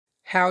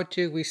How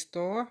to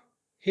restore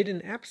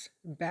hidden apps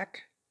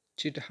back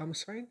to the home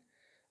screen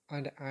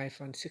on the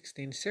iPhone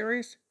 16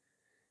 series.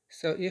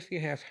 So if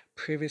you have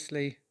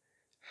previously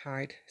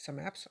hide some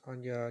apps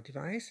on your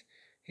device,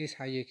 here's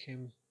how you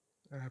can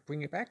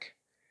bring it back.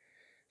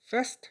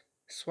 First,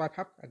 swipe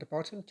up at the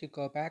bottom to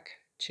go back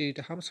to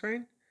the home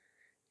screen.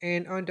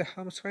 And on the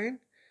home screen,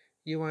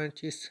 you want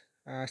to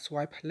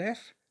swipe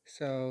left.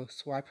 So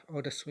swipe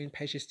all the screen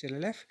pages to the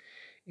left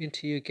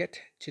until you get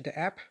to the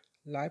app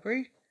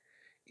library.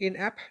 In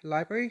app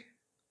library,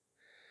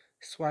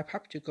 swipe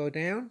up to go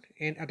down,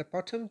 and at the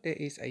bottom there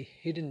is a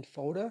hidden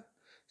folder.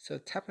 So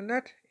tap on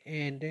that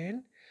and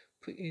then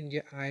put in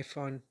your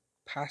iPhone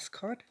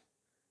passcode.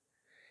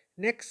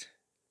 Next,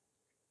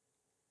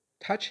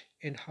 touch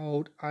and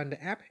hold on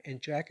the app and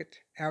drag it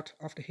out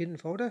of the hidden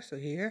folder. So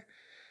here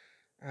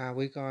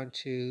we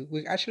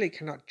actually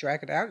cannot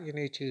drag it out. You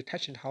need to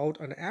touch and hold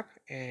on the app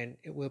and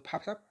it will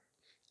pop up.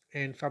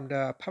 And from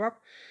the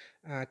pop-up,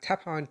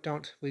 tap on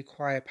don't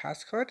require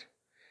passcode.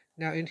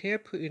 Now in here,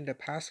 put in the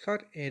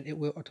passcode and it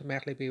will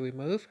automatically be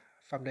removed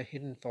from the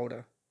hidden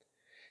folder.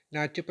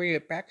 Now to bring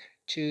it back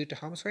to the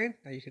home screen,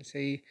 now you can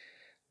see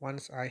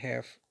once I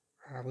have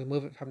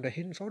removed it from the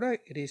hidden folder,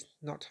 it is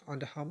not on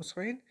the home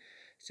screen.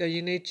 So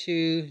you need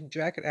to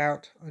drag it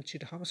out onto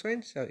the home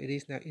screen. So it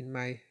is now in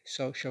my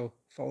social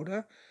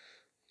folder.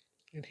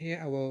 And here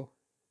I will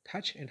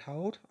touch and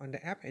hold on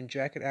the app and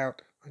drag it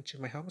out onto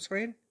my home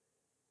screen.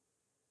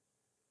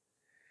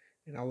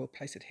 And I will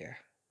place it here.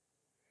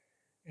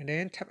 And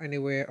then tap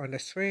anywhere on the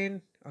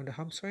screen, on the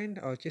home screen,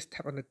 or just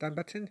tap on the done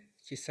button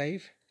to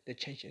save the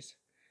changes.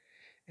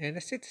 And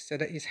that's it. So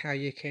that is how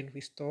you can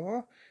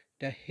restore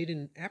the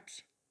hidden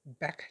apps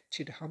back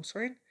to the home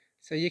screen.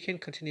 So you can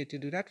continue to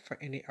do that for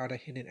any other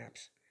hidden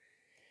apps.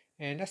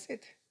 And that's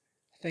it.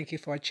 Thank you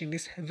for watching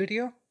this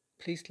video.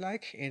 Please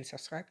like and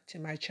subscribe to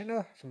my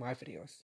channel for more videos.